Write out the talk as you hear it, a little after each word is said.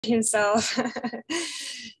himself.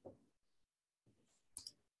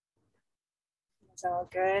 It's all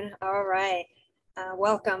good. All right.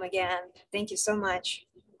 Welcome again. Thank you so much,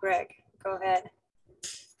 Greg. Go ahead.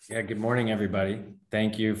 Yeah, good morning, everybody.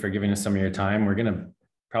 Thank you for giving us some of your time. We're going to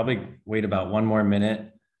probably wait about 1 more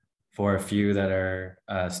minute for a few that are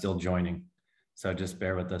still joining. So just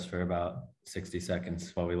bear with us for about 60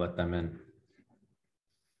 seconds while we let them in.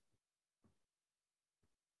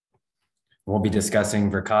 We'll be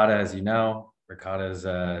discussing Verkada. As you know, Verkada is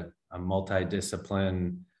a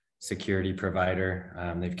multidiscipline security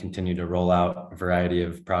provider. They've continued to roll out a variety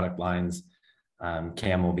of product lines.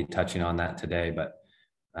 Cam will be touching on that today, but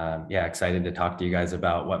yeah, excited to talk to you guys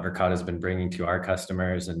about what Verkada has been bringing to our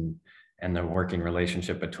customers and the working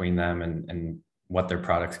relationship between them and what their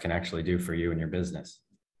products can actually do for you and your business.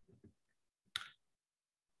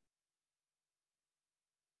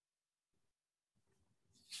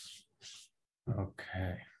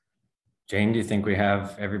 Okay. Jane, do you think we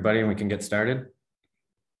have everybody and we can get started?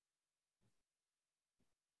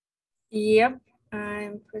 Yep,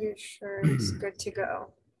 I'm pretty sure it's good to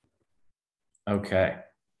go. Okay.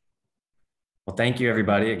 Well, thank you,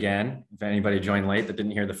 everybody. Again, if anybody joined late that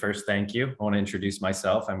didn't hear the first thank you, I want to introduce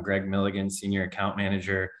myself. I'm Greg Milligan, Senior Account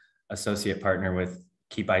Manager, Associate Partner with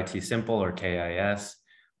Keep IT Simple, or KIS.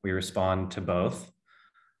 We respond to both.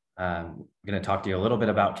 I'm going to talk to you a little bit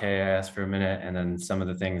about KIS for a minute, and then some of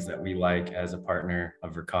the things that we like as a partner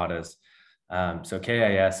of Verkada's. So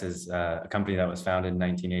KIS is a company that was founded in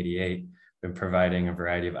 1988, been providing a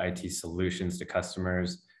variety of IT solutions to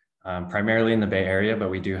customers, primarily in the Bay Area,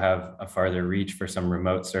 but we do have a farther reach for some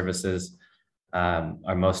remote services.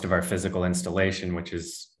 Most of our physical installation, which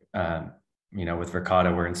is, with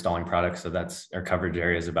Verkada, we're installing products. So that's our coverage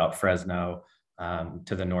areas about Fresno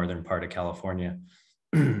to the northern part of California.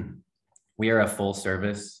 We are a full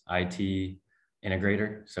service IT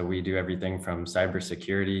integrator. So we do everything from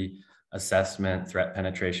cybersecurity assessment, threat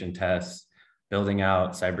penetration tests, building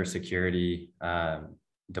out cybersecurity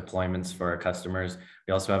deployments for our customers.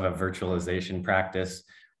 We also have a virtualization practice.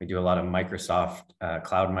 We do a lot of Microsoft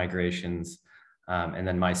cloud migrations. And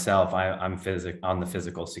then myself, I'm on the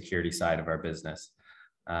physical security side of our business.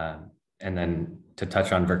 And then to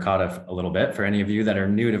touch on Verkada a little bit, for any of you that are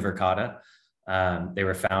new to Verkada, they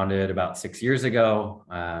were founded about 6 years ago.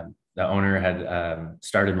 The owner had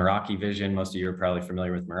started Meraki Vision. Most of you are probably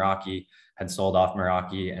familiar with Meraki, had sold off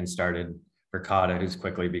Meraki and started Verkada, who's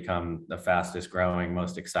quickly become the fastest growing,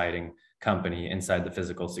 most exciting company inside the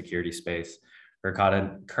physical security space.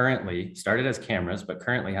 Verkada currently started as cameras, but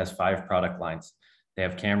currently has 5 product lines. They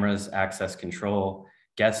have cameras, access control,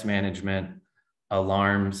 guest management,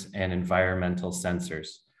 alarms, and environmental sensors.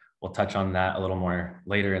 We'll touch on that a little more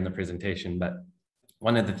later in the presentation, but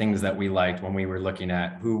one of the things that we liked when we were looking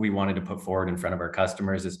at who we wanted to put forward in front of our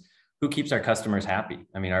customers is who keeps our customers happy.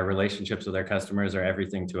 I mean, our relationships with our customers are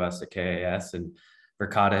everything to us at KIS, and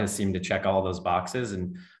Verkada has seemed to check all those boxes,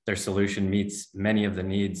 and their solution meets many of the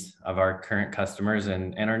needs of our current customers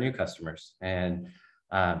and our new customers. And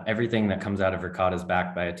everything that comes out of Verkada is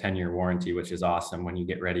backed by a 10-year warranty, which is awesome. When you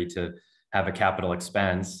get ready to have a capital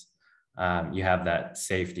expense, you have that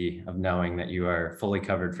safety of knowing that you are fully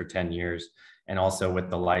covered for 10 years. And also with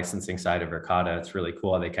the licensing side of Verkada, it's really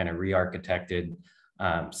cool. They kind of re-architected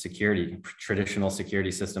security. Traditional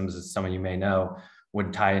security systems, as some of you may know,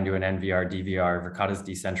 would tie into an NVR, DVR. Verkada's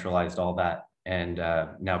decentralized all that and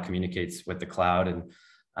now communicates with the cloud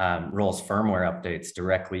and rolls firmware updates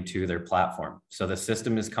directly to their platform. So the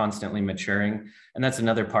system is constantly maturing. And that's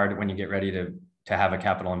another part when you get ready to have a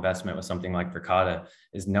capital investment with something like Verkada,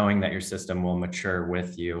 is knowing that your system will mature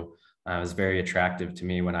with you. It was very attractive to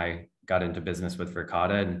me when I got into business with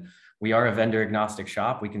Verkada. And we are a vendor agnostic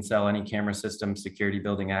shop. We can sell any camera system, security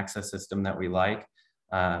building access system that we like,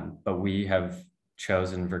 but we have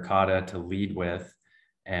chosen Verkada to lead with,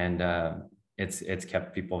 and it's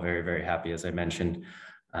kept people very, very happy, as I mentioned.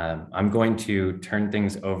 I'm going to turn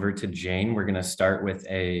things over to Jane. We're going to start with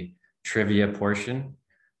a trivia portion,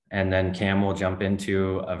 and then Cam will jump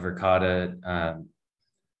into a Verkada,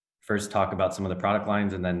 first talk about some of the product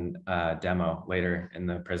lines, and then demo later in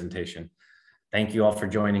the presentation. Thank you all for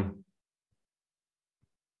joining.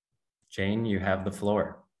 Jane, you have the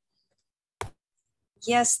floor.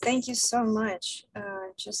 Yes, thank you so much.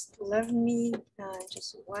 Just let me,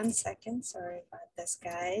 just 1 second. Sorry about this,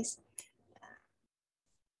 guys.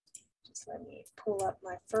 Just let me pull up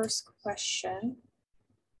my first question.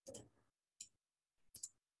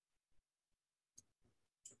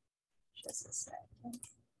 Just a second.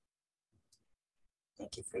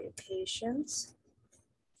 Thank you for your patience.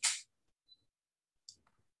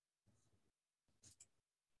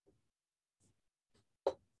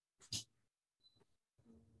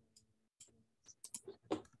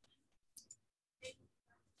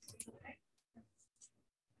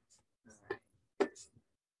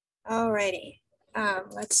 Alrighty,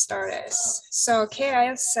 let's start this. So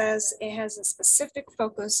KIS says it has a specific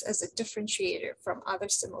focus as a differentiator from other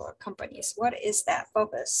similar companies. What is that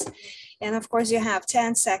focus? And of course, you have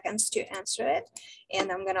 10 seconds to answer it.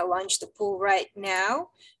 And I'm gonna launch the poll right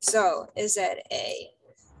now. So is it a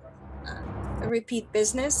repeat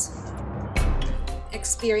business,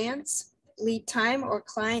 experience, lead time, or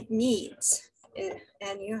client needs?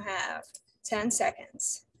 And you have 10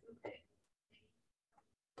 seconds.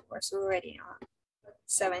 Of course, we're already on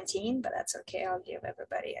 17, but that's okay. I'll give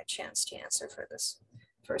everybody a chance to answer for this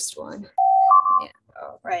first one. Yeah,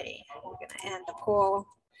 alrighty, we're gonna end the poll.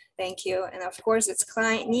 Thank you. And of course, it's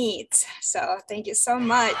client needs. So thank you so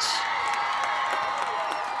much.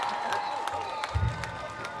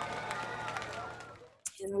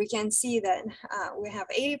 And we can see that we have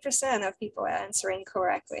 80% of people answering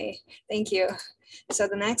correctly. Thank you. So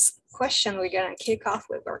the next question, we're gonna kick off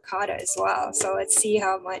with Verkada as well. So let's see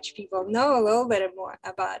how much people know a little bit more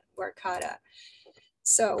about Verkada.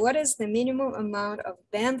 So what is the minimum amount of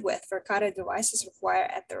bandwidth Verkada devices require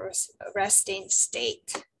at the resting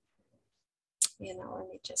state? You know, let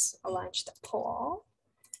me just launch the poll.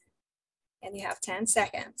 And you have 10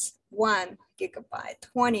 seconds. 1 gigabyte,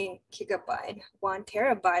 20 gigabyte, 1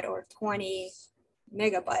 terabyte, or 20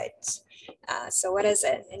 megabytes. So what is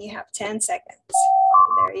it? And you have 10 seconds.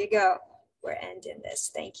 There you go. We're ending this.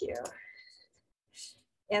 Thank you.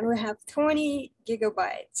 And we have 20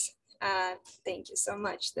 gigabytes. Thank you so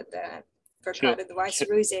much. The Verkada device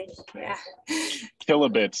using. Yeah.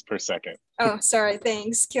 Kilobits per second. Oh, sorry.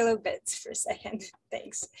 Thanks. Kilobits per second.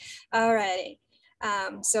 Thanks. All righty.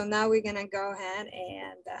 So now we're gonna go ahead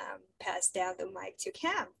and pass down the mic to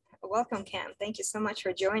Cam. Welcome, Cam. Thank you so much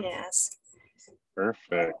for joining us.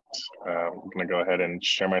 Perfect. I'm gonna go ahead and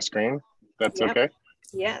share my screen. That's okay?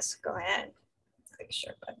 Yes, go ahead. Click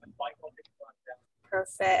share button.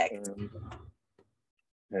 Perfect.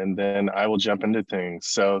 And then I will jump into things.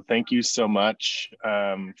 So thank you so much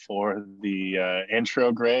for the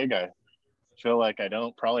intro, Greg. I feel like I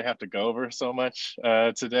don't probably have to go over so much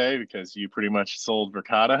today because you pretty much sold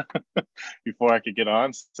Verkada before I could get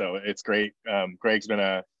on. So it's great. Greg's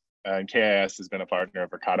been and KIS has been a partner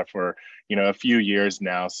of Verkada for a few years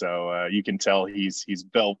now. So you can tell he's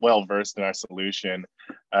well versed in our solution.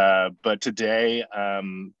 But today,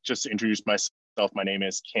 just to introduce myself, my name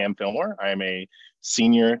is Cam Fillmore. I am a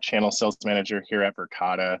senior channel sales manager here at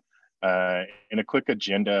Verkada. In a quick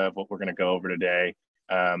agenda of what we're going to go over today.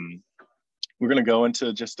 We're going to go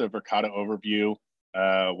into just a Verkada overview.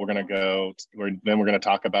 We're going to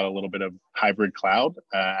talk about a little bit of hybrid cloud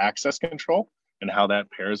access control and how that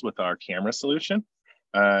pairs with our camera solution.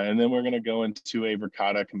 And then we're going to go into a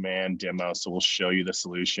Verkada command demo. So we'll show you the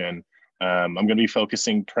solution. I'm going to be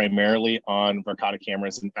focusing primarily on Verkada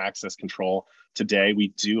cameras and access control today. We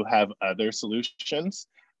do have other solutions,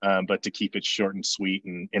 but to keep it short and sweet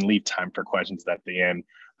and leave time for questions at the end,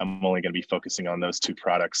 I'm only going to be focusing on those two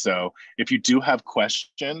products. So if you do have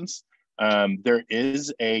questions, there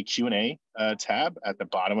is a Q&A tab at the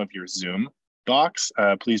bottom of your Zoom box.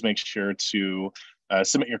 Please make sure to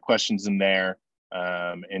submit your questions in there,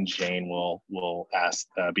 and Jane will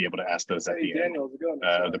be able to ask those at the end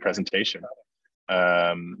of the presentation.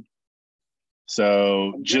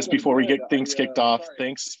 So just before we get things kicked off,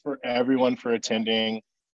 thanks for everyone for attending.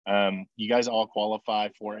 You guys all qualify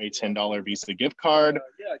for a $10 Visa gift card.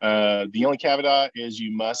 The only caveat is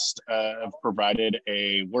you must have provided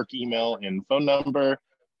a work email and phone number,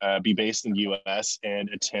 be based in the US, and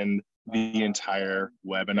attend the entire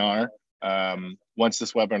webinar. Once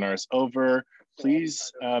this webinar is over,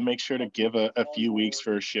 please make sure to give a few weeks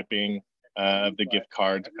for shipping of the gift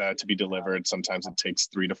card to be delivered. Sometimes it takes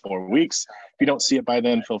 3 to 4 weeks. If you don't see it by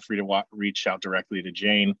then, feel free to reach out directly to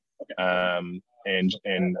Jane. And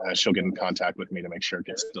she'll get in contact with me to make sure it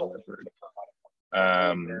gets delivered.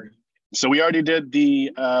 So we already did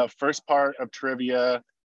the first part of trivia.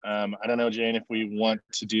 I don't know, Jane, if we want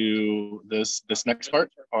to do this next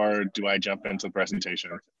part, or do I jump into the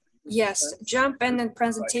presentation? Yes, jump in the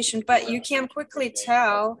presentation, but you can quickly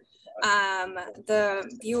tell the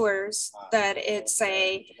viewers that it's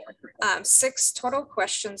a 6 total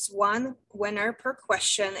questions, 1 winner per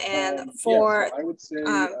question, and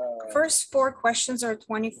first 4 questions are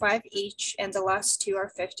 $25 each, and the last 2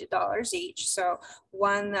 are $50 each. So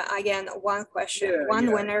one question,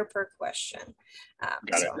 1 winner per question.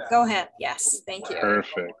 Got it. Go ahead. Yes, thank you.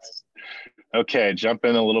 Perfect. Okay, jump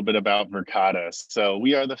in a little bit about Verkada. So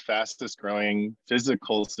we are the fastest growing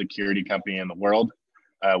physical security company in the world.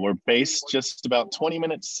 We're based just about 20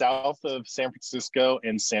 minutes south of San Francisco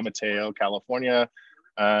in San Mateo, California.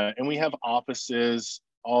 And we have offices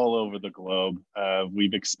all over the globe.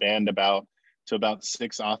 We've expanded to about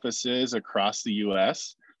 6 offices across the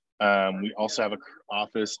US. We also have an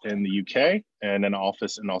office in the UK and an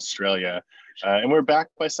office in Australia. And we're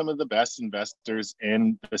backed by some of the best investors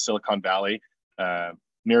in the Silicon Valley,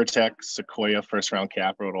 Miratech, Sequoia, First Round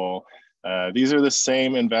Capital. These are the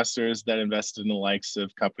same investors that invested in the likes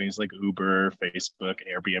of companies like Uber, Facebook,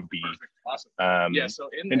 Airbnb. Awesome.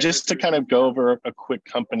 And just to kind of go over a quick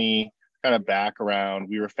company kind of background,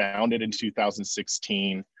 we were founded in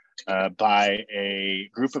 2016 by a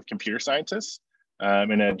group of computer scientists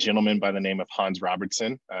and a gentleman by the name of Hans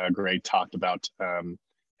Robertson. Greg talked about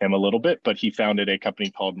him a little bit, but he founded a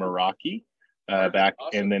company called Meraki back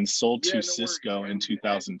and then sold to Cisco in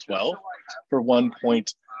 2012 for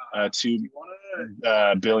 $1.2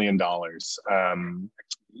 billion.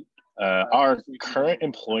 Our current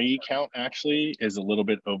employee count actually is a little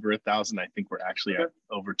bit over 1,000. I think we're actually at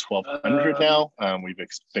over 1,200 now. We've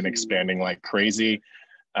been expanding like crazy.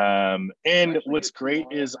 And what's great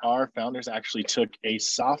is our founders actually took a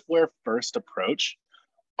software first approach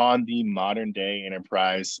on the modern day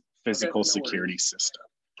enterprise physical security system.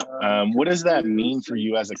 What does that mean for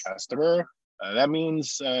you as a customer? That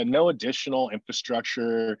means no additional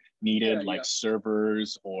infrastructure needed, like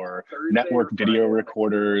servers or network video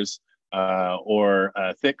recorders or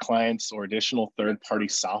thick clients or additional third-party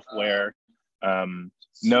software.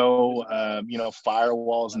 No,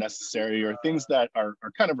 firewalls necessary or things that are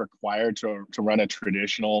kind of required to run a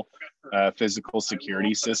traditional physical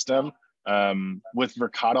security system. With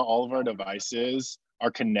Verkada, all of our devices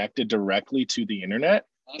are connected directly to the internet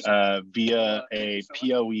via a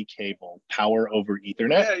PoE cable, power over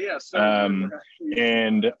Ethernet.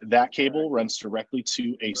 And that cable runs directly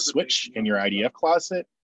to a switch in your IDF closet,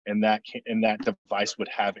 and that device would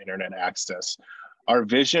have internet access. Our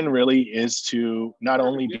vision really is to not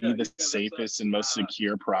only be the safest and most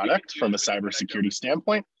secure product from a cybersecurity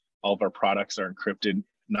standpoint. All of our products are encrypted,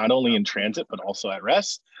 not only in transit, but also at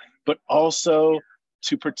rest, but also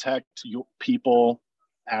to protect your people,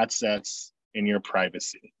 assets, and your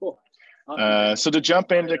privacy. Cool. So to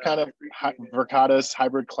jump into kind of Verkada's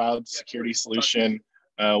hybrid cloud security solution,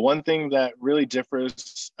 one thing that really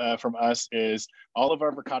differs from us is all of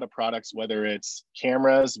our Verkada products, whether it's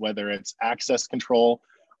cameras, whether it's access control,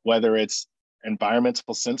 whether it's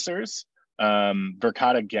environmental sensors,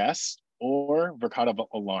 Verkada Guest, or Verkada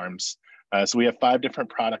Alarms. So we have 5 different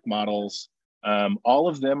product models. All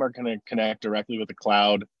of them are going to connect directly with the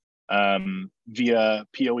cloud via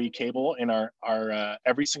PoE cable, and our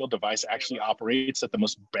every single device actually operates at the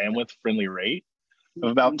most bandwidth friendly rate of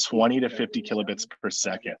about 20 to 50 kilobits per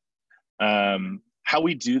second. How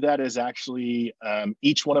we do that is actually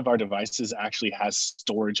each one of our devices actually has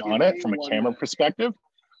storage on it from a camera perspective.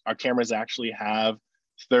 Our cameras actually have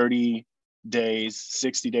 30 days,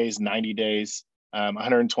 60 days, 90 days,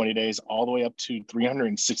 120 days, all the way up to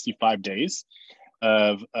 365 days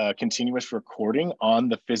of continuous recording on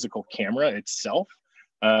the physical camera itself.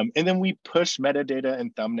 And then we push metadata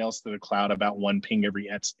and thumbnails to the cloud about 1 ping every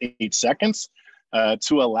 8 seconds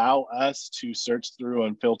to allow us to search through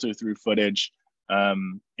and filter through footage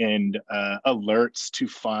and alerts to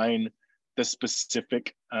find the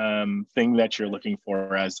specific thing that you're looking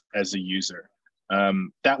for as a user.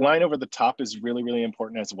 That line over the top is really, really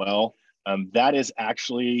important as well. That is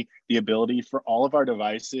actually the ability for all of our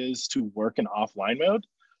devices to work in offline mode.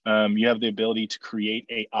 You have the ability to create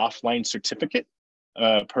an offline certificate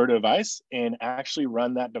per device and actually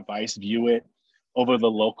run that device, view it over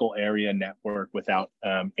the local area network without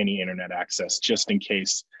any internet access, just in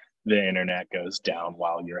case the internet goes down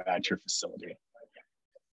while you're at your facility.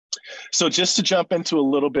 So just to jump into a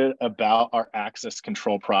little bit about our access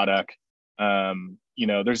control product,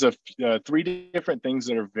 there's 3 different things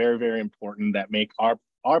that are very, very important that make our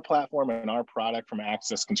platform and our product from an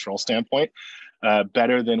access control standpoint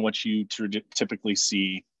better than what you typically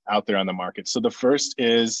see out there on the market. So the first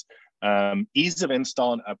is ease of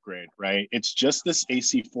install and upgrade, right? It's just this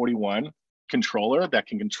AC41 controller that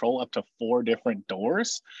can control up to 4 different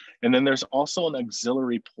doors. And then there's also an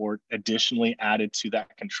auxiliary port additionally added to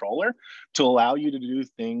that controller to allow you to do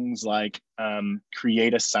things like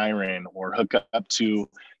create a siren or hook up to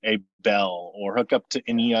a bell or hook up to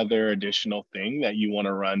any other additional thing that you want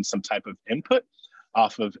to run some type of input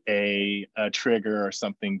off of a trigger or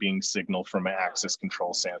something being signaled from an access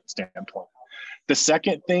control standpoint. The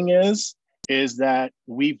second thing is that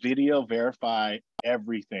we video verify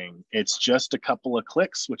everything. It's just a couple of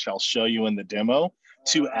clicks, which I'll show you in the demo,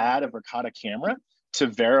 to add a Verkada camera to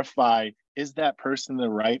verify, is that person the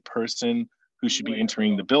right person who should be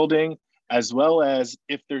entering the building, as well as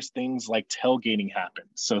if there's things like tailgating happen.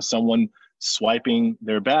 So someone swiping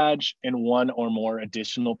their badge, and one or more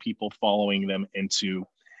additional people following them into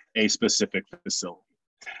a specific facility.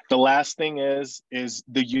 The last thing is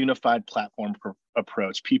the unified platform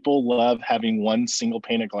approach. People love having one single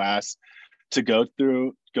pane of glass to go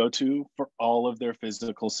to for all of their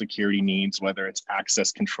physical security needs, whether it's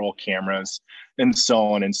access control cameras and so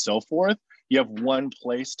on and so forth. You have one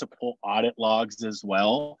place to pull audit logs as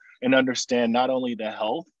well and understand not only the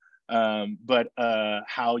health, but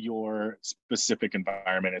how your specific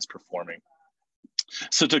environment is performing.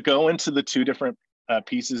 So to go into the two different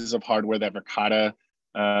pieces of hardware that Verkada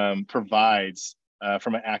provides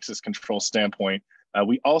from an access control standpoint,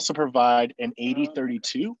 we also provide an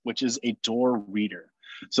 8032, which is a door reader.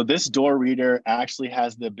 So this door reader actually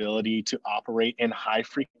has the ability to operate in high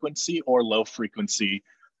frequency or low frequency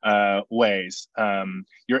ways.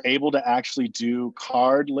 You're able to actually do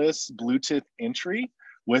cardless Bluetooth entry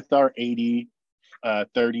with our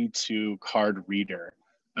 8032 card reader.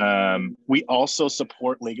 We also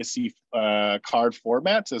support legacy card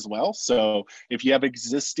formats as well. So if you have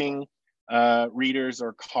existing readers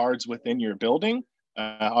or cards within your building,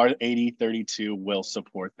 our 8032 will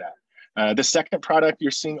support that. The second product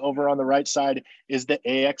you're seeing over on the right side is the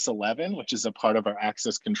AX11, which is a part of our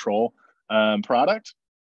access control product.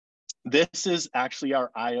 This is actually our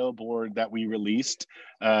IO board that we released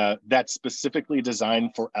that's specifically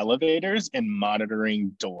designed for elevators and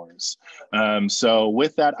monitoring doors. So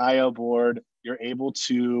with that IO board, you're able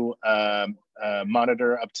to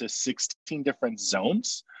monitor up to 16 different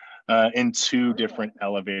zones in 2 different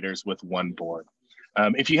elevators with one board.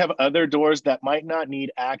 If you have other doors that might not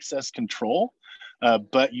need access control,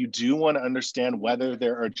 but you do want to understand whether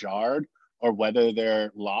they're ajar or whether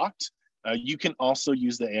they're locked, you can also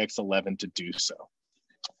use the AX11 to do so.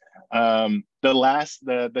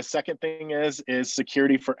 The second thing is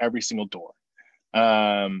security for every single door.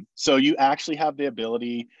 So you actually have the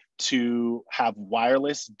ability to have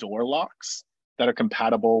wireless door locks that are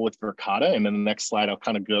compatible with Verkada. And in the next slide, I'll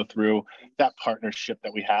kind of go through that partnership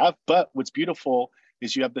that we have. But what's beautiful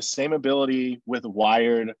is you have the same ability with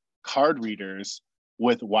wired card readers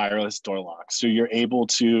with wireless door locks. So you're able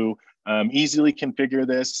to easily configure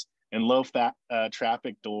this in low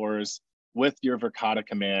traffic doors with your Verkada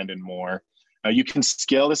command and more. You can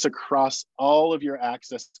scale this across all of your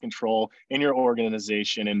access control in your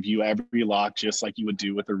organization and view every lock just like you would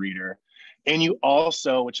do with a reader. And you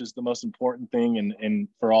also, which is the most important thing and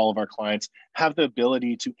for all of our clients, have the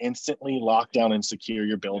ability to instantly lock down and secure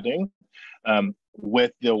your building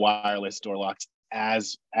with the wireless door locks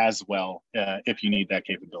as well, if you need that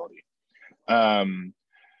capability.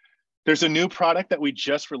 There's a new product that we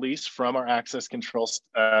just released from our access control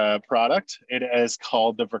product. It is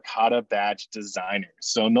called the Verkada Badge Designer.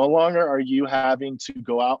 So no longer are you having to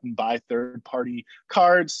go out and buy third-party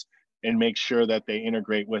cards and make sure that they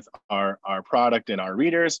integrate with our product and our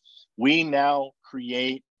readers. We now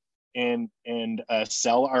create and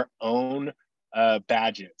sell our own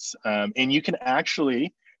badges. And you can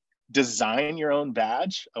actually design your own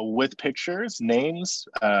badge with pictures, names,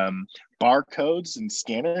 barcodes, and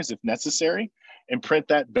scanners if necessary, and print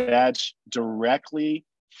that badge directly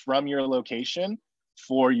from your location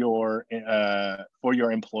for your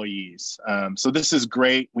employees. So this is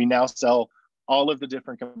great. We now sell all of the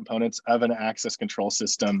different components of an access control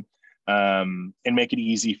system and make it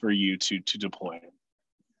easy for you to deploy it.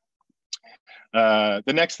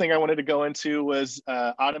 The next thing I wanted to go into was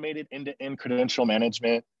automated end-to-end credential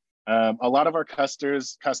management. A lot of our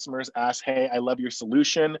customers ask, hey, I love your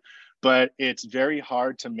solution, but it's very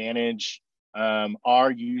hard to manage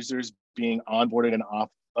our users being onboarded and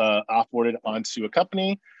offboarded onto a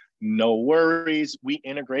company. No worries. We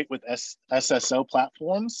integrate with SSO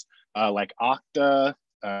platforms like Okta,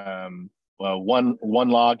 one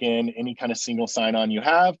login, any kind of single sign-on you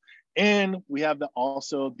have. And we have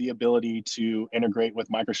also the ability to integrate with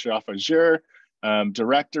Microsoft Azure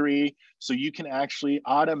directory. So you can actually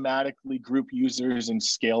automatically group users and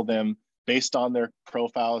scale them based on their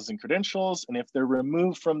profiles and credentials. And if they're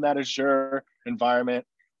removed from that Azure environment,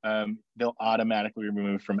 they'll automatically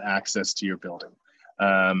remove from access to your building.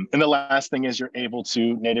 And the last thing is you're able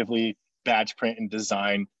to natively badge print and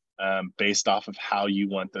design based off of how you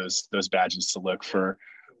want those badges to look for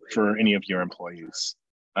any of your employees.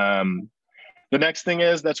 The next thing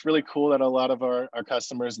that's really cool that a lot of our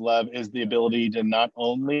customers love is the ability to not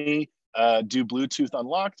only do Bluetooth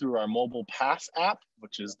unlock through our mobile pass app,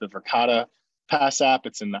 which is the Verkada Pass app.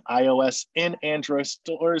 It's in the iOS and Android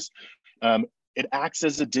stores. It acts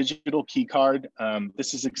as a digital key card.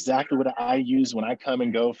 This is exactly what I use when I come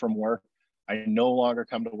and go from work. I no longer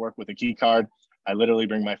come to work with a key card. I literally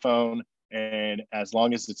bring my phone And as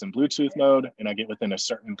long as it's in Bluetooth mode and I get within a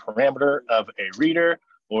certain parameter of a reader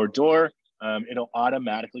or door, it'll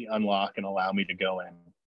automatically unlock and allow me to go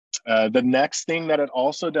in. The next thing that it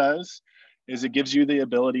also does is it gives you the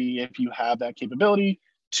ability, if you have that capability,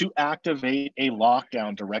 to activate a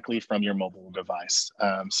lockdown directly from your mobile device.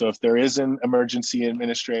 So if there is an emergency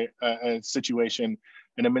situation,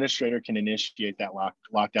 an administrator can initiate that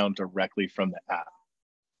lockdown directly from the app.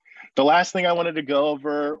 The last thing I wanted to go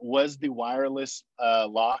over was the wireless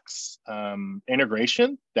locks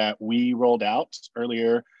integration that we rolled out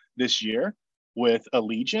earlier this year with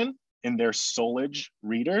Allegion in their Solage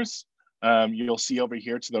readers. You'll see over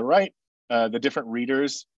here to the right, the different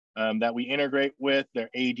readers that we integrate with. Their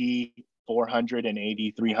AD400 and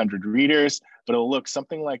AD300 readers, but it'll look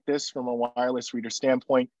something like this from a wireless reader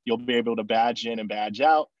standpoint. You'll be able to badge in and badge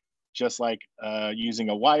out, just like using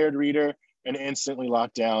a wired reader, and instantly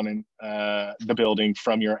lock down in the building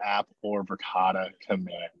from your app or Verkada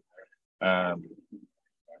command.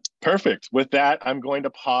 Perfect. With that, I'm going to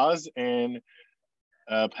pause and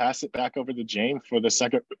pass it back over to Jane for the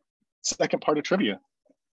second part of trivia.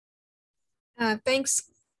 Thanks,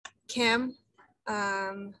 Cam.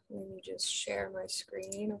 Let me just share my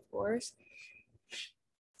screen, of course.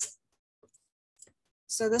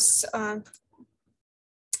 So this,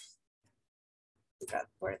 forgot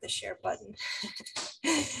where the share button.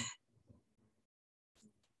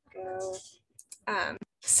 Go.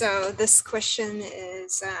 So this question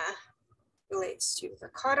is relates to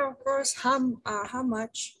Verkada, of course. How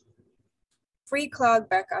much free cloud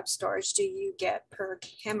backup storage do you get per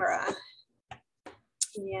camera?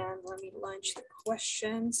 And let me launch the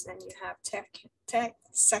questions, and you have 10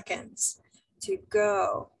 seconds to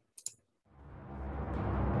go.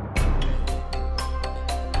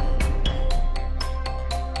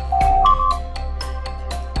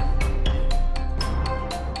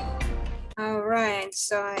 All right,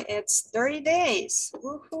 so it's 30 days.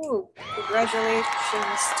 Woohoo!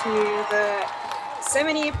 Congratulations to the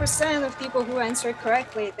 70% of people who answered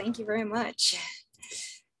correctly. Thank you very much.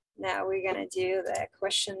 Now we're gonna do the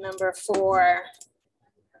question number 4.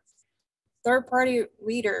 Third-party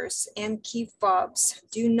readers and key fobs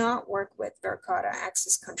do not work with Verkada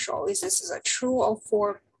access control. This is a true or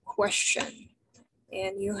false question.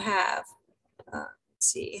 And you have, let's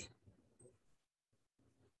see.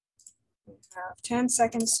 You have 10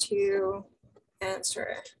 seconds to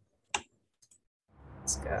answer.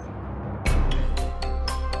 Let's go.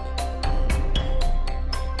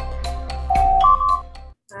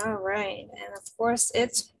 All right, and of course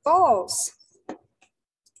it's false.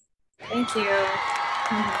 Thank you.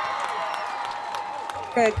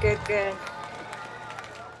 Good.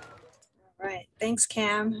 All right, thanks,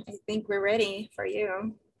 Cam. I think we're ready for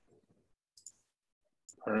you.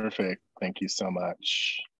 Perfect, thank you so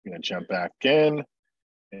much. I'm gonna jump back in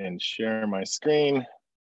and share my screen.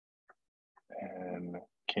 And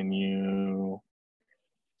can you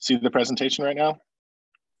see the presentation right now?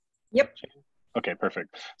 Yep. Okay,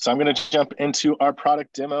 perfect. So I'm going to jump into our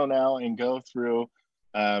product demo now and go through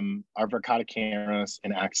our Verkada cameras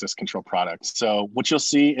and access control products. So what you'll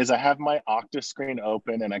see is I have my Okta screen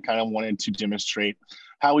open, and I kind of wanted to demonstrate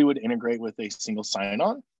how we would integrate with a single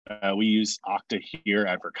sign-on. We use Okta here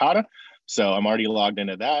at Verkada. So I'm already logged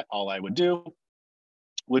into that. All I would do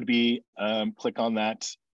would be click on that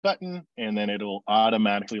button, and then it'll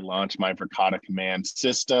automatically launch my Verkada command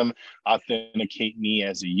system, authenticate me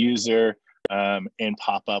as a user, and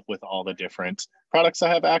pop up with all the different products I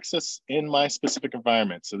have access in my specific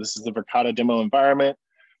environment. So this is the Verkada demo environment.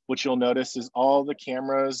 What you'll notice is all the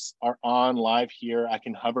cameras are on live here. I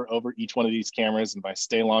can hover over each one of these cameras, and if I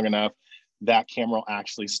stay long enough, that camera will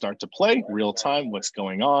actually start to play real time what's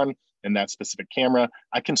going on in that specific camera.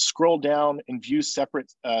 I can scroll down and view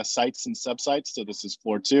separate sites and subsites. So this is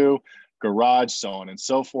floor 2, garage, so on and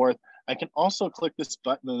so forth. I can also click this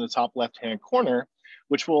button in the top left-hand corner,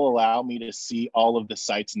 which will allow me to see all of the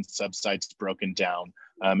sites and subsites broken down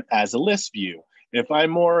as a list view. If I'm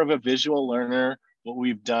more of a visual learner, what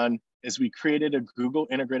we've done is we created a Google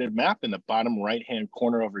integrated map in the bottom right-hand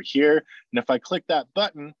corner over here. And if I click that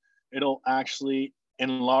button, it'll actually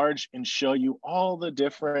enlarge and show you all the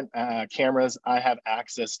different cameras I have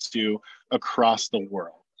access to across the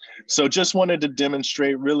world. So just wanted to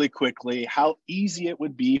demonstrate really quickly how easy it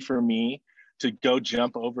would be for me to go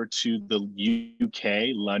jump over to the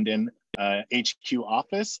UK, London HQ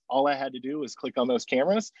office. All I had to do was click on those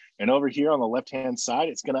cameras, and over here on the left-hand side,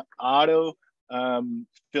 it's gonna auto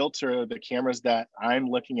filter the cameras that I'm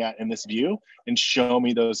looking at in this view and show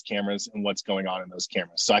me those cameras and what's going on in those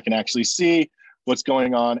cameras. So I can actually see what's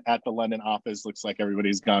going on at the London office. Looks like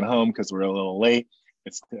everybody's gone home because we're a little late.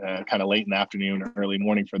 It's kind of late in the afternoon, early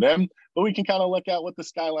morning for them, but we can kind of look at what the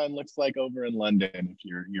skyline looks like over in London if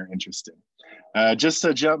you're interested. Just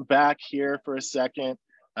to jump back here for a second,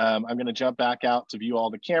 I'm going to jump back out to view all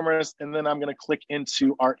the cameras, and then I'm going to click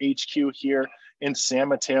into our HQ here in San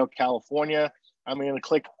Mateo, California. I'm going to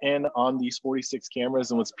click in on these 46 cameras,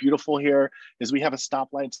 and what's beautiful here is we have a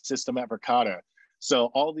stoplight system at Verkada. So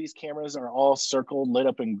all these cameras are all circled, lit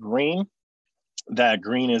up in green. That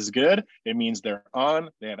green is good. It means they're on,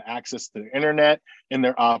 they have access to the internet, and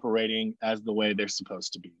they're operating as the way they're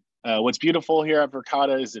supposed to be. What's beautiful here at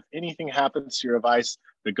Verkada is if anything happens to your device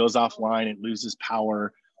that goes offline, it loses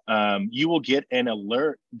power, you will get an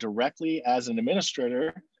alert directly as an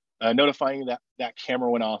administrator notifying that that camera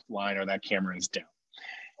went offline or that camera is down.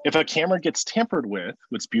 If a camera gets tampered with,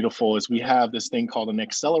 what's beautiful is we have this thing called an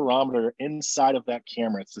accelerometer inside of that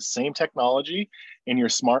camera. It's the same technology in your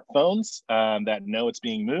smartphones that know it's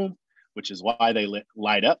being moved, which is why they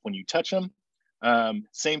light up when you touch them.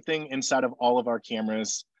 Same thing inside of all of our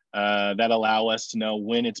cameras that allow us to know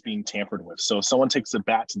when it's being tampered with. So if someone takes a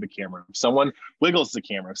bat to the camera, if someone wiggles the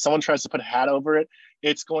camera, if someone tries to put a hat over it,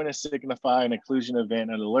 it's going to signify an occlusion event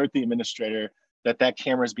and alert the administrator that that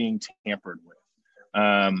camera is being tampered with.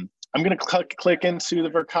 I'm going to click into the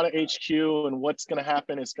Verkada HQ, and what's going to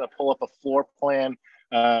happen is going to pull up a floor plan.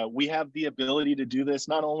 We have the ability to do this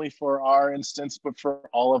not only for our instance, but for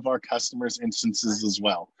all of our customers' instances as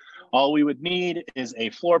well. All we would need is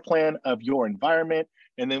a floor plan of your environment,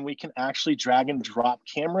 and then we can actually drag and drop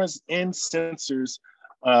cameras and sensors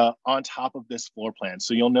on top of this floor plan.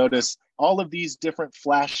 So you'll notice all of these different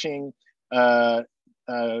flashing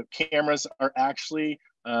cameras are actually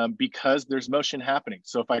because there's motion happening.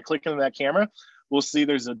 So if I click into that camera, we'll see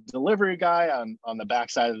there's a delivery guy on the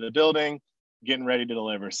back side of the building getting ready to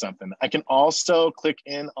deliver something. I can also click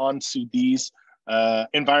in onto these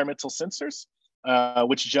environmental sensors,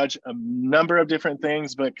 which judge a number of different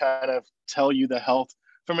things, but kind of tell you the health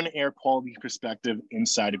from an air quality perspective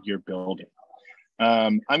inside of your building.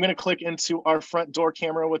 I'm going to click into our front door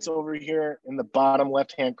camera, what's over here in the bottom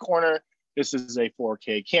left-hand corner. This is a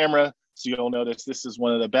 4K camera. So you'll notice this is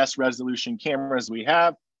one of the best resolution cameras we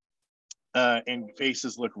have, and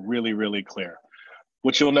faces look really, really clear.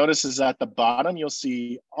 What you'll notice is at the bottom, you'll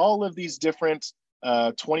see all of these different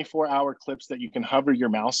 24-hour clips that you can hover your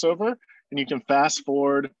mouse over, and you can fast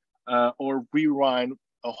forward or rewind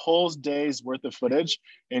a whole day's worth of footage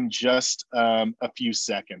in just a few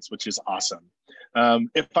seconds, which is awesome.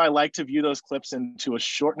 If I like to view those clips into a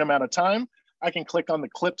short amount of time, I can click on the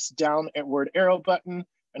clips downward arrow button,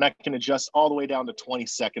 and I can adjust all the way down to 20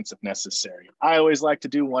 seconds if necessary. I always like to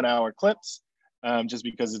do 1 hour clips just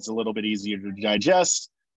because it's a little bit easier to digest.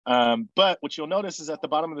 But what you'll notice is at the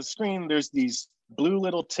bottom of the screen, there's these blue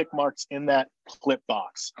little tick marks in that clip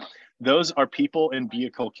box. Those are people and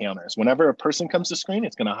vehicle counters. Whenever a person comes to screen,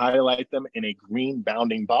 it's gonna highlight them in a green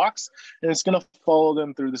bounding box, and it's gonna follow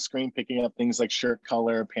them through the screen, picking up things like shirt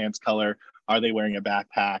color, pants color, are they wearing a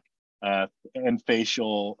backpack, and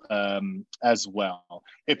facial as well.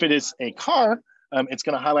 If it is a car, it's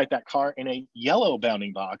going to highlight that car in a yellow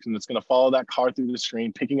bounding box, and it's going to follow that car through the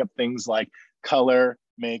screen, picking up things like color,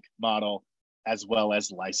 make, model, as well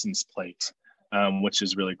as license plate, which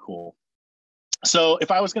is really cool. So if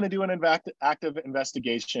I was going to do an active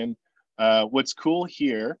investigation, what's cool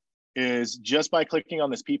here is just by clicking on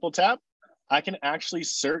this people tab, I can actually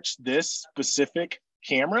search this specific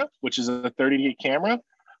camera, which is a 30D camera,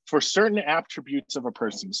 for certain attributes of a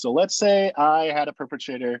person. So let's say I had a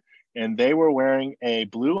perpetrator and they were wearing a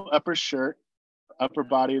blue upper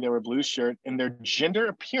body, they were blue shirt, and their gender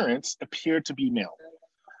appearance appeared to be male.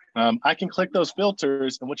 I can click those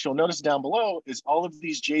filters, and what you'll notice down below is all of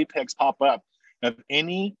these JPEGs pop up of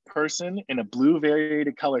any person in a blue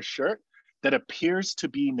variated color shirt that appears to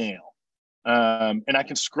be male. And I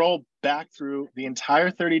can scroll back through the entire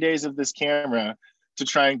 30 days of this camera to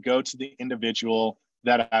try and go to the individual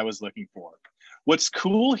that I was looking for. What's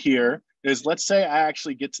cool here is, let's say I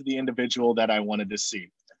actually get to the individual that I wanted to see.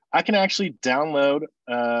 I can actually download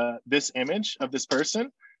this image of this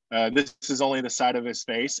person. This is only the side of his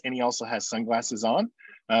face, and he also has sunglasses on.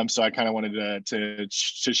 So I kind of wanted to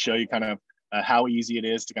show you kind of how easy it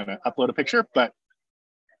is to kind of upload a picture, but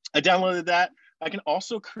I downloaded that. I can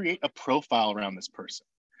also create a profile around this person.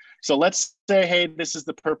 So let's say, hey, this is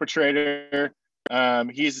the perpetrator.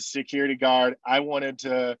 He's a security guard. I wanted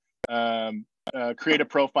to create a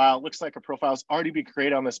profile. Looks like a profile's already been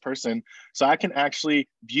created on this person. So I can actually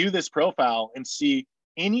view this profile and see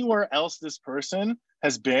anywhere else this person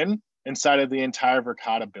has been inside of the entire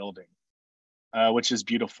Verkada building, which is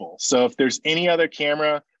beautiful. So if there's any other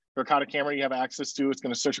camera, Verkada camera you have access to, it's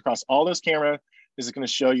going to search across all those cameras is it's going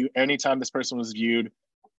to show you anytime this person was viewed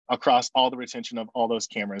across all the retention of all those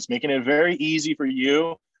cameras, making it very easy for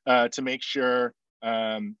you to make sure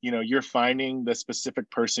you're finding the specific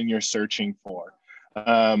person you're searching for.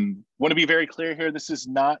 Want to be very clear here, this is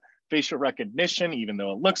not facial recognition, even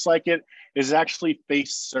though it looks like it, is actually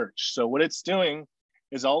face search. So what it's doing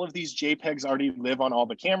is all of these JPEGs already live on all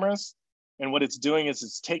the cameras. And what it's doing is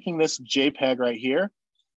it's taking this JPEG right here,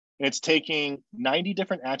 and it's taking 90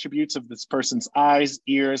 different attributes of this person's eyes,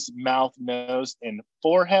 ears, mouth, nose, and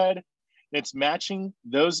forehead. And it's matching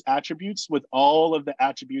those attributes with all of the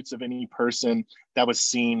attributes of any person that was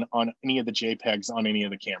seen on any of the JPEGs on any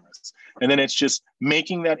of the cameras. And then it's just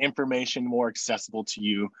making that information more accessible to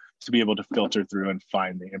you to be able to filter through and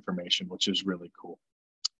find the information, which is really cool.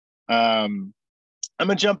 I'm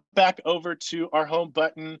gonna jump back over to our home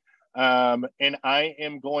button, and I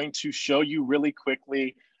am going to show you really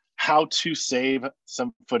quickly how to save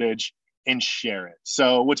some footage and share it.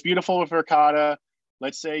 So what's beautiful with Verkada,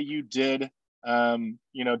 let's say you did,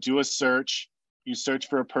 do a search, you search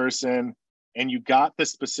for a person, and you got the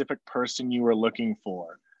specific person you were looking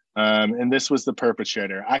for. And this was the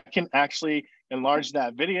perpetrator. I can actually enlarge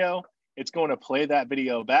that video. It's going to play that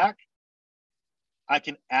video back. I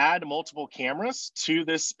can add multiple cameras to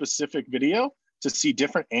this specific video to see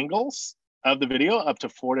different angles of the video, up to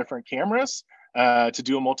 4 different cameras to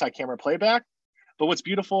do a multi-camera playback. But what's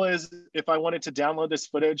beautiful is if I wanted to download this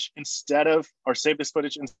footage or save this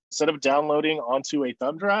footage instead of downloading onto a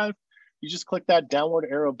thumb drive, you just click that download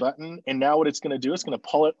arrow button. And now what it's going to do is going to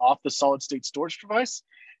pull it off the solid state storage device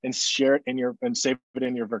and share it and save it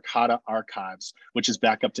in your Verkada archives, which is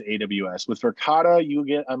back up to AWS. With Verkada, you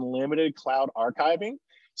get unlimited cloud archiving.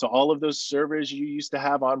 So all of those servers you used to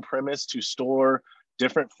have on premise to store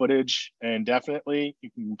different footage, and definitely you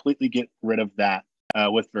can completely get rid of that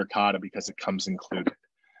with Verkada because it comes included.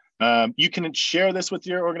 You can share this with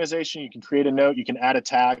your organization. You can create a note. You can add a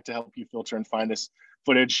tag to help you filter and find this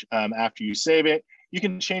footage after you save it. You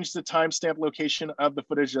can change the timestamp location of the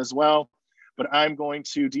footage as well. But I'm going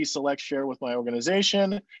to deselect share with my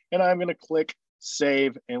organization, and I'm going to click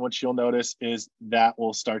save. And what you'll notice is that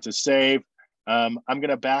will start to save. I'm going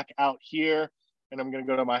to back out here, and I'm going to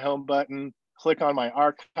go to my home button, click on my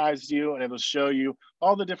archives view, and it'll show you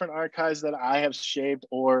all the different archives that I have saved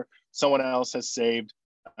or someone else has saved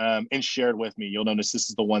and shared with me. You'll notice this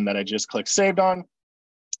is the one that I just clicked saved on.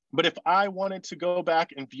 But if I wanted to go back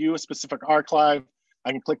and view a specific archive,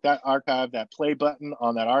 I can click that archive, that play button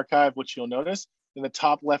on that archive, which you'll notice in the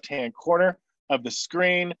top left-hand corner of the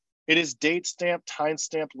screen, it is date stamp, time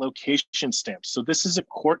stamp, location stamp. So this is a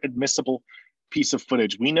court admissible piece of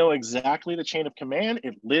footage. We know exactly the chain of command.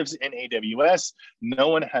 It lives in AWS. No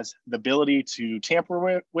one has the ability to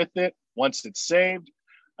tamper with it once it's saved.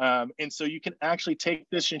 And so you can actually take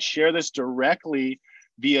this and share this directly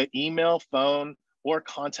via email, phone, or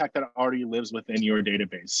contact that already lives within your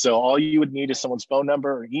database. So all you would need is someone's phone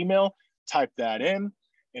number or email, type that in,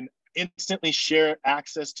 and instantly share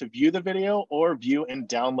access to view the video or view and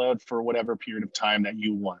download for whatever period of time that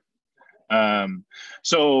you want.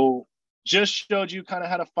 So just showed you kind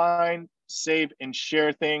of how to find, save, and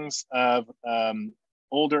share things of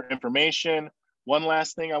older information. One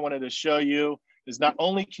last thing I wanted to show you is not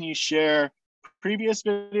only can you share previous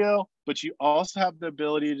video, but you also have the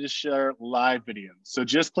ability to share live video. So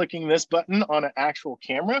just clicking this button on an actual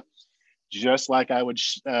camera, just like I would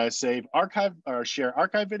save archive or share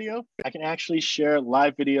archive video, I can actually share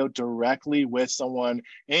live video directly with someone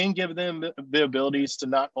and give them the abilities to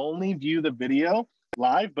not only view the video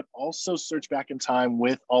live, but also search back in time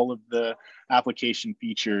with all of the application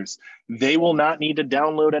features. They will not need to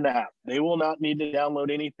download an app. They will not need to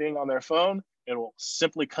download anything on their phone. It will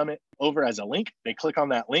simply come over as a link. They click on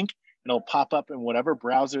that link, and it'll pop up in whatever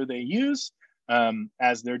browser they use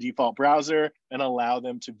as their default browser and allow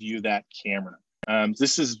them to view that camera.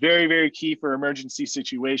 This is very, very key for emergency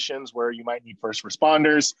situations where you might need first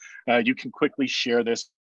responders. You can quickly share this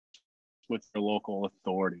with your local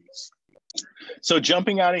authorities. So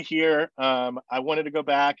jumping out of here, I wanted to go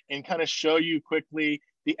back and kind of show you quickly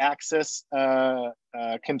the access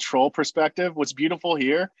control perspective. What's beautiful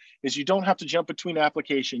here is you don't have to jump between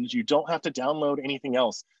applications. You don't have to download anything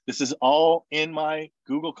else. This is all in my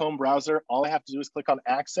Google Chrome browser. All I have to do is click on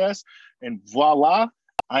access, and voila,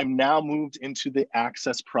 I'm now moved into the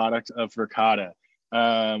access product of Verkada.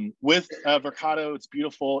 With Verkada, what's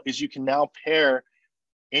beautiful is you can now pair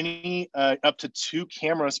any up to 2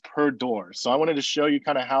 cameras per door. So I wanted to show you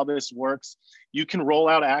kind of how this works. You can roll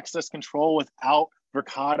out access control without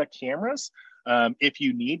Verkada cameras. If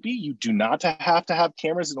you need be, you do not have to have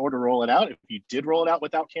cameras in order to roll it out. If you did roll it out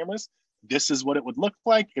without cameras, this is what it would look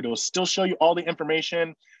like. It will still show you all the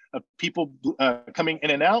information of people coming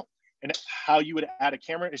in and out. And how you would add a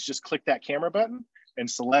camera is just click that camera button and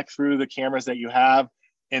select through the cameras that you have.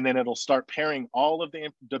 And then it'll start pairing all of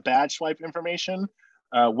the badge swipe information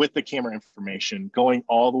with the camera information, going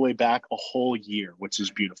all the way back a whole year, which is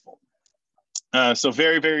beautiful. So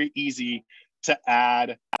very, very easy to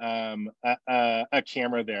add a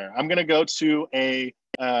camera there. I'm gonna go to a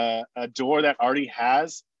door that already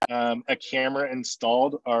has a camera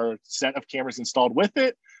installed or set of cameras installed with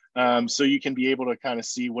it. So you can be able to kind of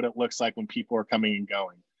see what it looks like when people are coming and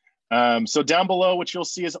going. So down below, what you'll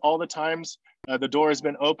see is all the times the door has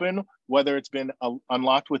been open, whether it's been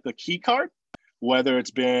unlocked with a key card, whether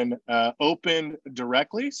it's been opened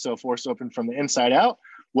directly, so force open from the inside out,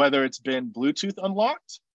 whether it's been Bluetooth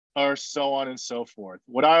unlocked, or so on and so forth.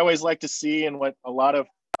 What I always like to see, and what a lot of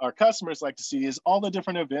our customers like to see, is all the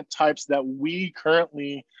different event types that we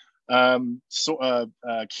currently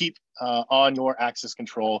keep on your access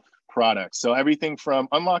control products. So everything from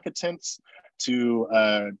unlock attempts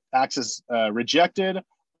to access rejected,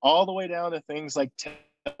 all the way down to things like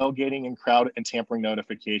tailgating and crowd and tampering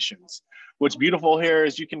notifications. What's beautiful here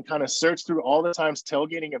is you can kind of search through all the times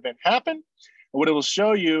tailgating event happened. And what it will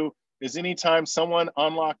show you is anytime someone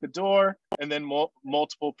unlocked the door and then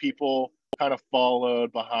multiple people kind of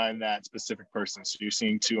followed behind that specific person. So you're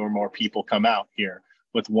seeing 2 or more people come out here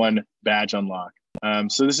with one badge unlock.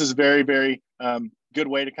 So this is a very, very good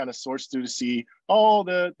way to kind of source through to see all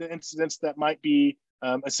the incidents that might be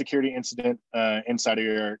a security incident inside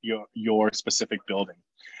of your specific building.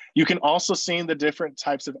 You can also see the different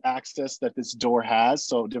types of access that this door has.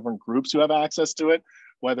 So different groups who have access to it,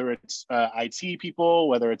 whether it's IT people,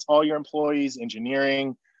 whether it's all your employees,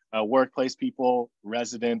 engineering, workplace people,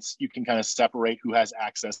 residents. You can kind of separate who has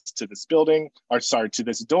access to this building, or sorry, to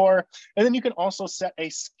this door. And then you can also set a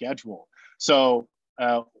schedule. So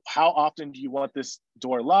how often do you want this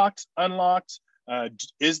door locked, unlocked?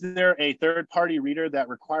 Is there a third-party reader that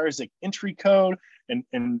requires an entry code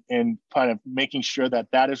and kind of making sure that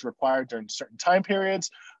that is required during certain time periods,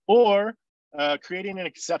 or creating an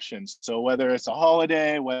exception? So whether it's a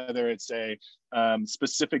holiday, whether it's a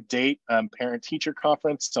specific date, parent-teacher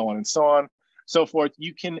conference, so on and so forth,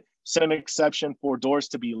 you can set an exception for doors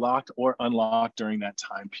to be locked or unlocked during that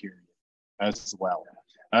time period as well.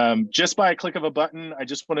 Just by a click of a button, I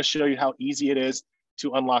just want to show you how easy it is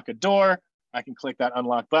to unlock a door. I can click that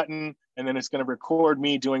unlock button, and then it's going to record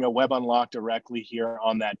me doing a web unlock directly here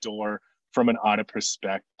on that door from an audit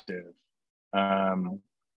perspective.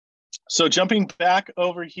 So jumping back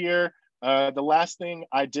over here, the last thing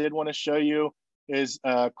I did want to show you is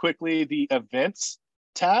quickly the events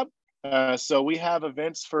tab. So we have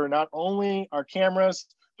events for not only our cameras,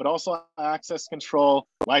 but also access control,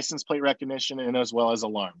 license plate recognition, and as well as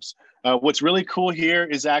alarms. What's really cool here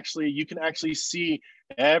is you can actually see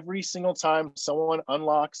every single time someone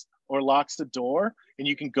unlocks or locks the door, and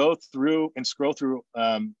you can go through and scroll through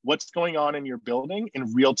what's going on in your building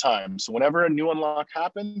in real time. So whenever a new unlock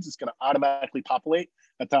happens, it's gonna automatically populate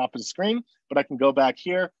at the top of the screen, but I can go back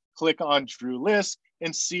here, click on Drew List,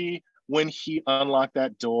 and see when he unlocked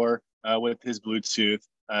that door with his Bluetooth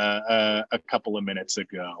a couple of minutes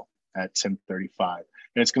ago at 10:35.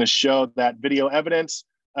 And it's gonna show that video evidence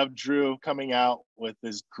of Drew coming out with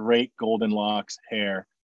his great golden locks hair.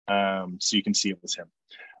 So you can see it was him.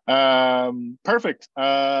 Perfect.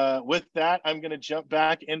 With that, I'm going to jump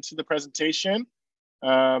back into the presentation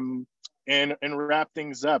and wrap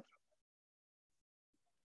things up.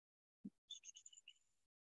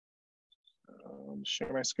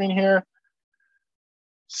 Share my screen here.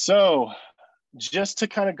 So just to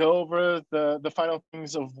kind of go over the final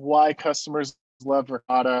things of why customers love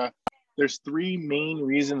Verkada, there's 3 main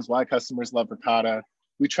reasons why customers love Verkada.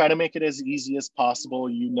 We try to make it as easy as possible.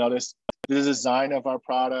 You notice the design of our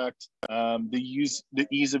product, the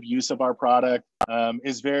ease of use of our product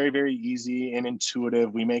is very, very easy and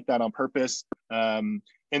intuitive. We make that on purpose. And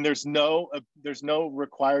there's no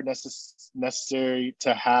required necessary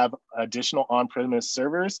to have additional on-premise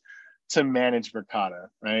servers to manage Verkada,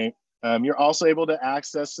 right? You're also able to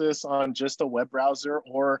access this on just a web browser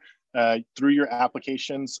or through your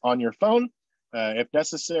applications on your phone, if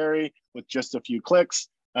necessary, with just a few clicks.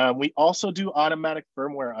 We also do automatic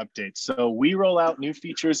firmware updates. So we roll out new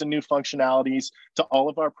features and new functionalities to all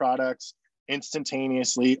of our products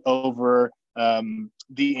instantaneously over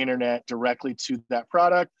the internet directly to that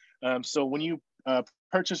product. So when you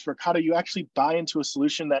purchase Verkada, you actually buy into a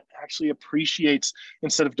solution that actually appreciates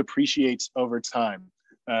instead of depreciates over time.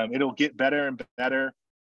 It'll get better and better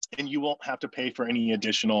and you won't have to pay for any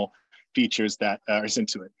additional features that are sent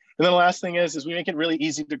to it. And then the last thing is we make it really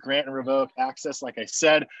easy to grant and revoke access. Like I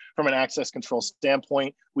said, from an access control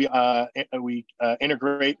standpoint, we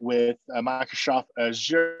integrate with Microsoft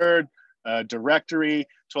Azure directory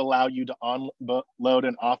to allow you to onload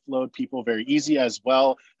and offload people very easy, as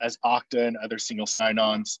well as Okta and other single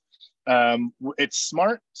sign-ons. It's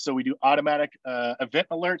smart, so we do automatic event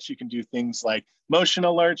alerts. You can do things like motion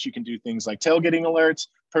alerts. You can do things like tailgating alerts,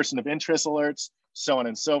 person of interest alerts, so on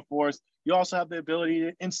and so forth. You also have the ability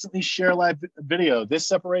to instantly share live video. This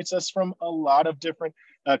separates us from a lot of different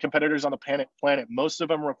competitors on the planet. Most of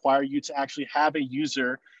them require you to actually have a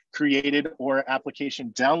user created or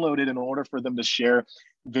application downloaded in order for them to share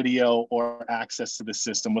video or access to the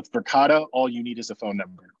system. With Verkada, all you need is a phone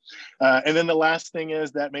number. And then the last thing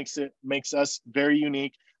is that makes us very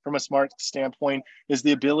unique from a smart standpoint is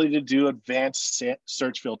the ability to do advanced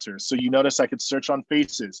search filters. So you notice I could search on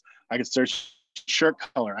faces, I could search shirt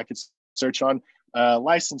color, I could search on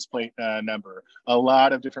license plate number, a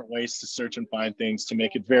lot of different ways to search and find things to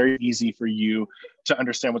make it very easy for you to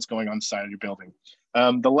understand what's going on inside of your building.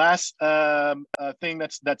 The last thing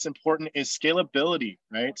that's important is scalability,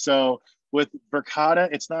 right? So with Verkada,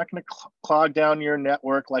 it's not going to clog down your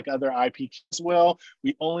network like other IPs will.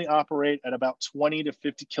 We only operate at about 20 to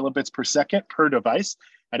 50 kilobits per second per device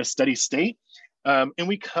at a steady state. And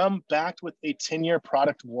we come backed with a 10-year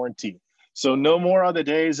product warranty. So no more are the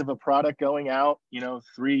days of a product going out,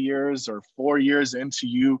 3 years or 4 years into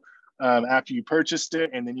you after you purchased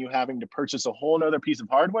it, and then you having to purchase a whole nother piece of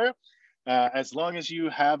hardware. As long as you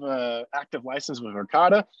have an active license with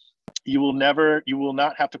Verkada, you will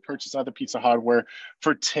not have to purchase another piece of hardware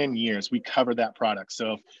for 10 years. We cover that product.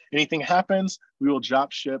 So if anything happens, we will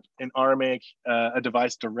drop ship and make a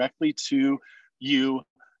device directly to you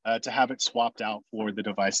to have it swapped out for the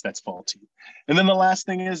device that's faulty. And then the last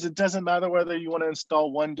thing is, it doesn't matter whether you want to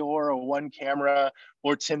install one door or one camera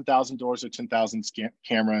or 10,000 doors or 10,000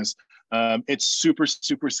 cameras. It's super,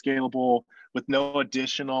 super scalable with no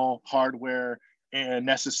additional hardware and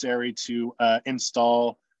necessary to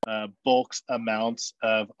install bulk amounts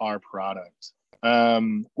of our product.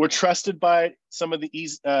 We're trusted by some of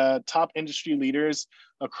the top industry leaders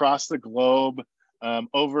across the globe.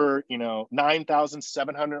 Over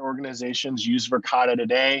 9,700 organizations use Verkada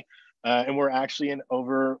today, and we're actually in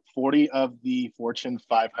over 40 of the Fortune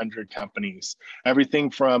 500 companies.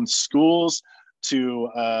 Everything from schools to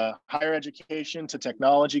higher education to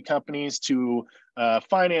technology companies to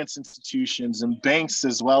finance institutions and banks,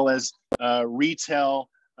 as well as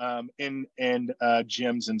retail and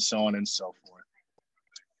gyms and so on and so forth.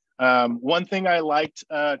 One thing I liked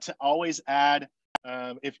to always add,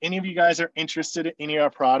 if any of you guys are interested in any of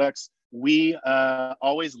our products, we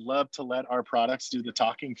always love to let our products do the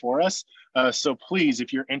talking for us. So please,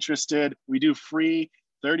 if you're interested, we do free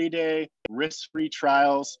 30-day risk-free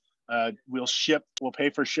trials. We'll pay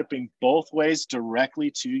for shipping both ways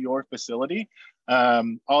directly to your facility.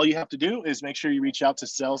 All you have to do is make sure you reach out to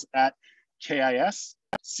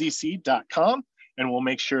sales@KISCC.com, and we'll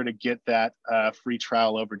make sure to get that free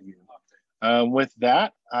trial over to you. With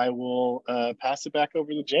that, I will pass it back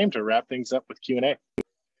over to James to wrap things up with Q&A.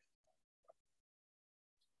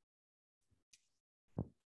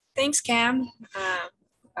 Thanks, Cam.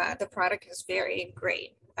 The product is very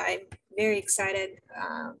great. I'm very excited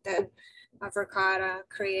that Verkada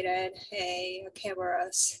created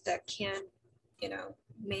cameras that can,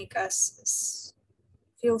 make us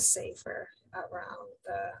feel safer around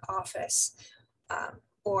the office,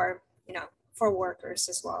 or for workers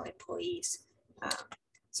as well, employees.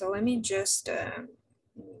 So let me just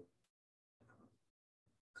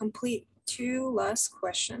complete 2 last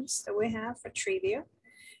questions that we have for trivia.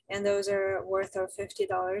 And those are worth of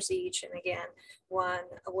 $50 each. And again, one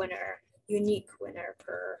winner, unique winner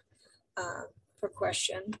per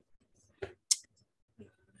question.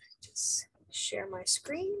 Just share my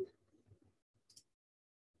screen.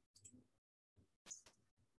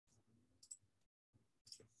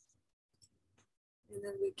 And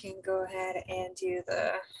then we can go ahead and do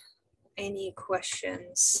any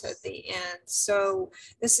questions at the end. So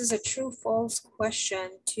this is a true false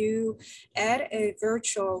question. To add a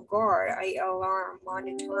virtual guard alarm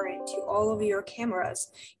monitoring to all of your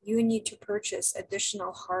cameras, you need to purchase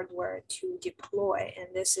additional hardware to deploy. And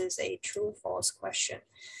this is a true false question.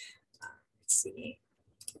 Let's see.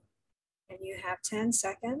 And you have 10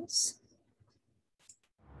 seconds.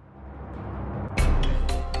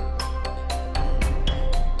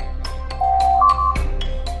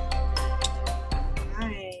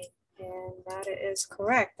 And that is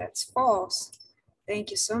correct. That's false. Thank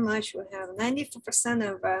you so much. We have 94%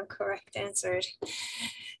 of correct answers.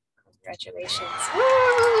 Congratulations.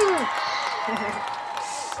 Woo!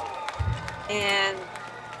 And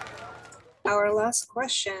our last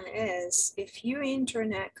question is, if your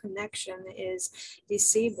internet connection is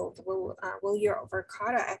disabled, will your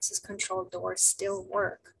Verkada access control door still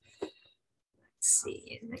work? Let's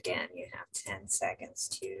see, and again, you have 10 seconds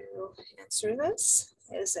to answer this.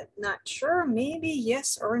 Is it not sure? Maybe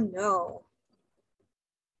yes or no.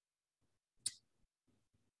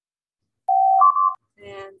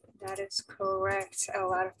 And that is correct. A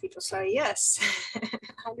lot of people say yes,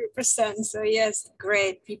 100%. So yes,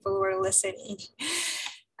 great. People were listening.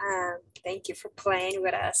 Thank you for playing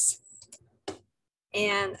with us.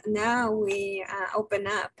 And now we open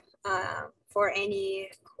up for any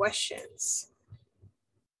questions.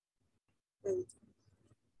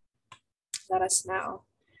 Let us know.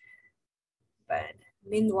 But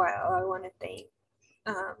meanwhile, I want to thank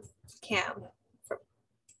Cam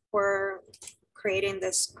for creating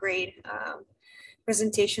this great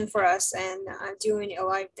presentation for us and doing a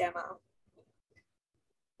live demo.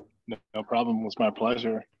 No problem. It was my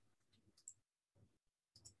pleasure.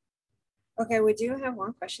 Okay, we do have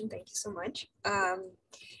one question. Thank you so much.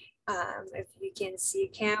 If you can see,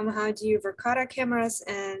 Cam, how do Verkada cameras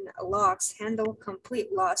and locks handle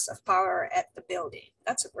complete loss of power at the building?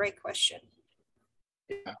 That's a great question.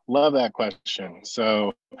 Love that question.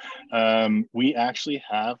 So we actually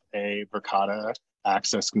have a Verkada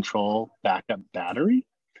access control backup battery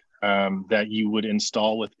that you would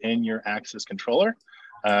install within your access controller.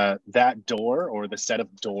 That door or the set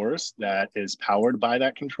of doors that is powered by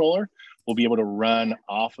that controller will be able to run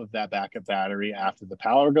off of that backup battery after the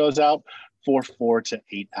power goes out for 4 to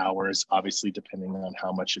 8 hours, obviously depending on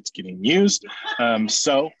how much it's getting used.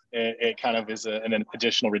 So it kind of is an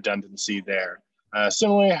additional redundancy there.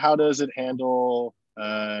 Similarly, how does it handle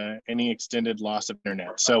any extended loss of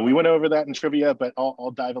internet? So we went over that in trivia, but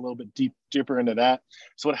I'll dive a little bit deeper into that.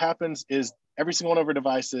 So what happens is every single one of our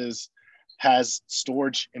devices has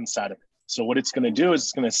storage inside of it. So what it's going to do is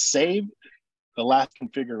it's going to save the last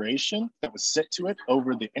configuration that was sent to it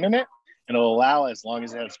over the internet, and it'll allow, as long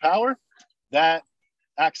as it has power, that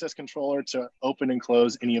access controller to open and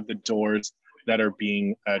close any of the doors that are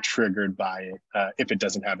being triggered by it if it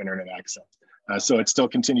doesn't have internet access. So it still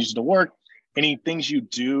continues to work. Any things you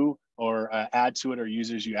do or add to it or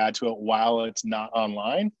users you add to it while it's not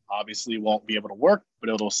online, obviously won't be able to work, but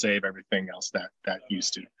it'll save everything else that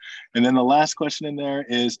used to. And then the last question in there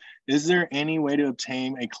is there any way to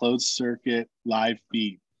obtain a closed circuit live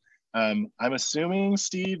feed? I'm assuming,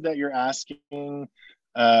 Steve, that you're asking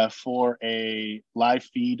for a live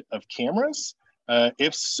feed of cameras.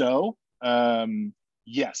 If so,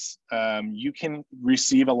 yes, you can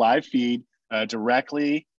receive a live feed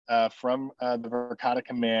directly from the Verkada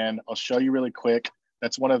command. I'll show you really quick.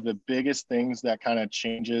 That's one of the biggest things that kind of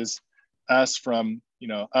changes us from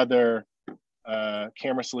other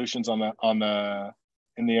camera solutions in the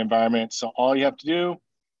environment. So all you have to do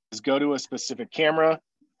is go to a specific camera,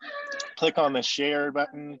 click on the share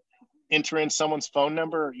button, enter in someone's phone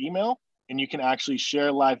number or email, and you can actually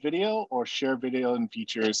share live video or share video and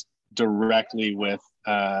features directly with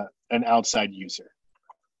an outside user.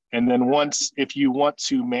 And then if you want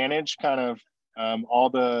to manage kind of all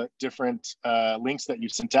the different links that you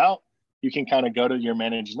sent out, you can kind of go to your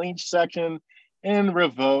manage links section and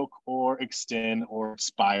revoke or extend or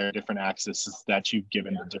expire different accesses that you've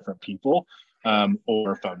given to different people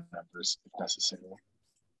or phone numbers if necessary.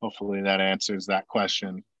 Hopefully that answers that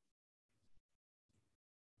question.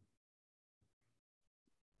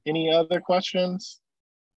 Any other questions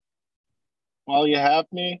while you have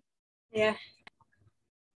me? Yeah.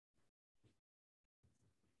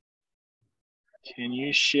 Can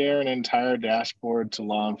you share an entire dashboard to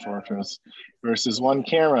law enforcement versus one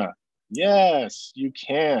camera? Yes, you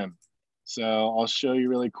can. So I'll show you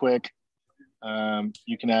really quick.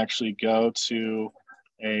 You can actually go to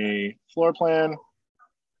a floor plan,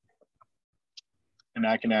 and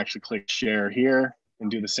I can actually click share here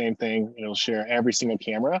and do the same thing. It'll share every single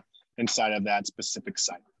camera inside of that specific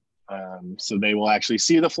site. So they will actually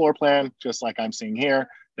see the floor plan, just like I'm seeing here.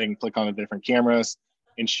 They can click on the different cameras,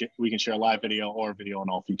 and we can share live video or video on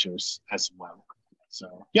all features as well.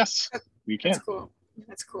 So yes, we can. That's cool.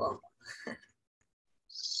 That's cool.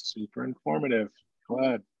 Super informative.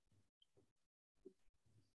 Glad.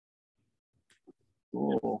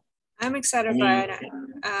 Cool. I'm excited about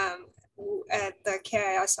at the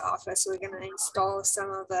KIS office. We're gonna install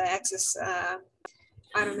some of the access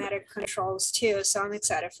automatic controls too. So I'm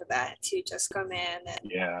excited for that to just come in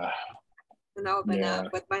and open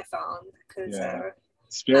up with my phone because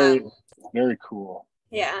it's very cool.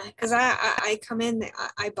 Yeah, because I come in,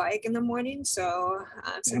 I bike in the morning, so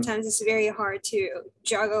sometimes it's very hard to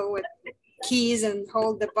juggle with keys and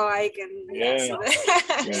hold the bike, and yeah, so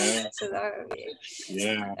that, Yeah. so that would be,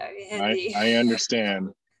 Yeah, that'd be handy. I understand.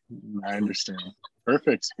 I understand.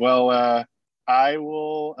 Perfect. Well, I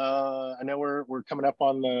will. I know we're coming up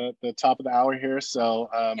on the top of the hour here, so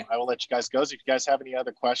I will let you guys go. So if you guys have any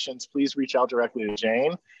other questions, please reach out directly to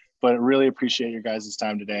Jane. But really appreciate your guys'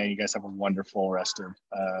 time today. You guys have a wonderful rest of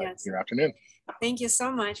Yes. your afternoon. Thank you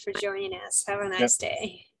so much for joining us. Have a nice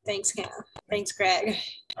day. Thanks, Cal. Thanks, Greg.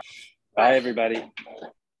 Bye, everybody.